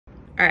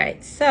All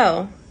right,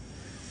 so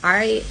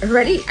I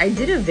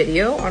did a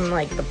video on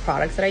like the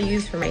products that I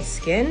use for my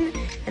skin,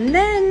 and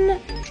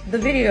then the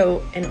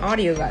video and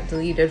audio got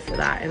deleted for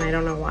that, and I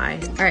don't know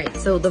why. All right,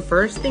 so the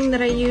first thing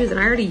that I use,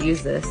 and I already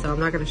used this, so I'm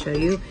not gonna show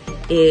you,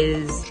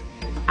 is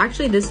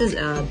actually this is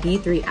a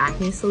B3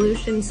 Acne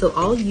Solution. So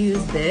I'll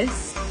use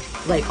this,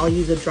 like I'll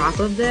use a drop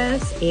of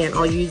this, and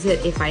I'll use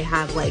it if I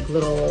have like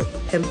little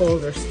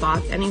pimples or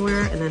spots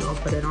anywhere, and then I'll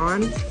put it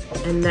on.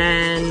 And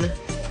then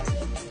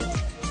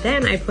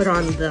I put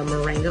on the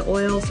Moringa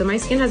oil. So my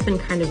skin has been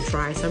kind of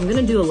dry, so I'm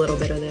gonna do a little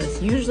bit of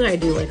this. Usually I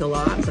do like a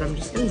lot, but I'm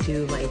just gonna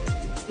do like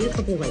a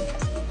couple, like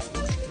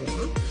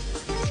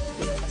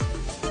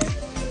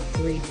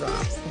 3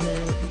 drops, and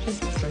then I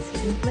just press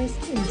it into my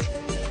skin,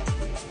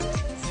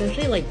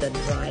 especially like the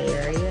dry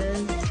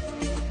areas.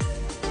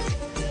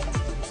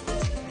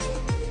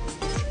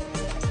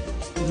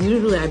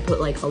 Usually I put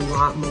like a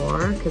lot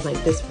more because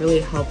like this really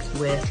helps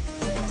with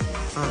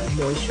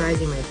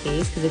moisturizing my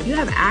face, because if you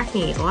have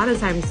acne, a lot of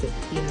times,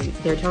 you know,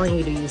 they're telling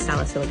you to use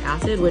salicylic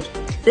acid, which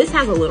this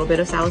has a little bit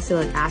of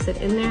salicylic acid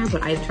in there,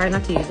 but I try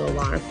not to use a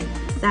lot of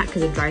that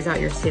because it dries out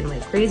your skin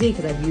like crazy,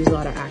 because I've used a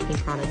lot of acne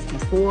products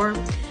before.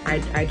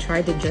 I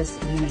tried to just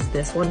use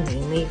this one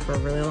mainly for a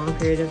really long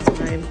period of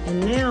time,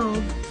 and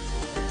now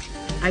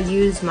I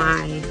use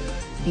my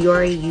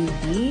Biore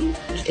UV,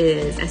 which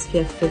is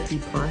SPF 50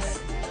 plus.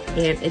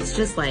 And it's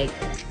just like,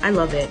 I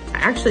love it.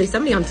 Actually,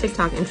 somebody on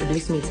TikTok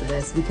introduced me to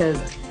this because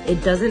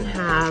it doesn't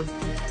have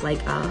like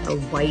a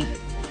white,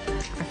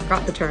 I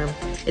forgot the term.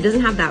 It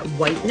doesn't have that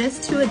whiteness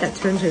to it that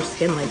turns your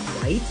skin like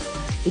white.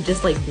 It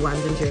just like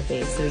blends into your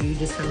face. So you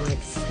just kind of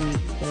like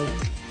sweep,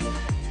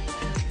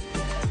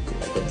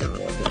 like a dot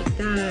like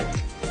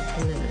that.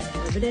 And then I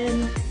rub it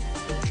in.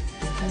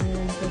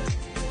 And just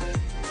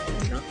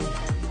put it on.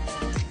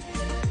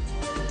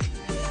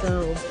 So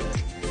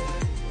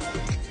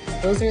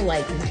those are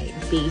like my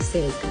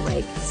basic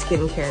like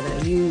skincare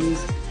that I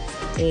use,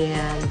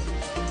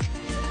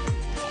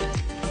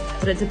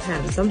 but it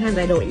depends. Sometimes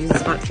I don't use the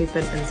spot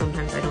treatment, and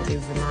sometimes I don't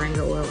use the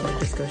Moringa oil, and I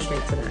just go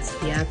straight for the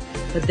SPF.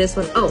 But this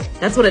one, oh,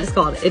 that's what it's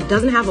called. It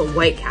doesn't have a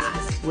white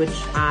cast, which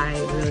I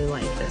really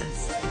like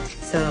this.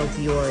 So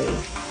Biore.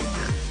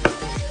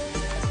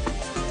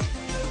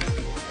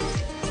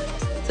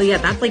 So yeah,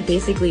 that's like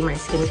basically my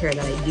skincare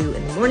that I do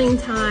in the morning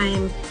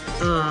time.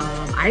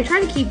 I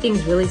try to keep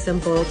things really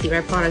simple, keep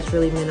my products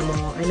really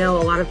minimal. I know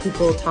a lot of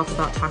people talk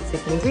about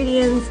toxic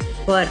ingredients,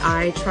 but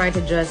I try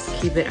to just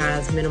keep it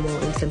as minimal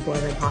and simple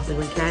as I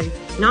possibly can.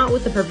 Not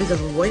with the purpose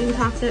of avoiding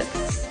toxic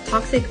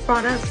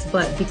products,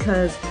 but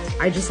because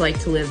I just like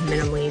to live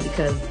minimally,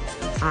 because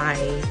I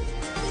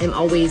am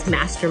always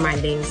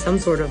masterminding some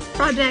sort of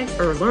project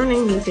or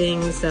learning new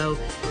things. So,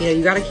 you know,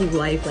 you gotta keep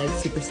life like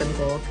super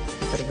simple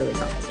instead of really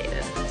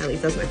complicated. At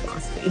least that's my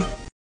philosophy.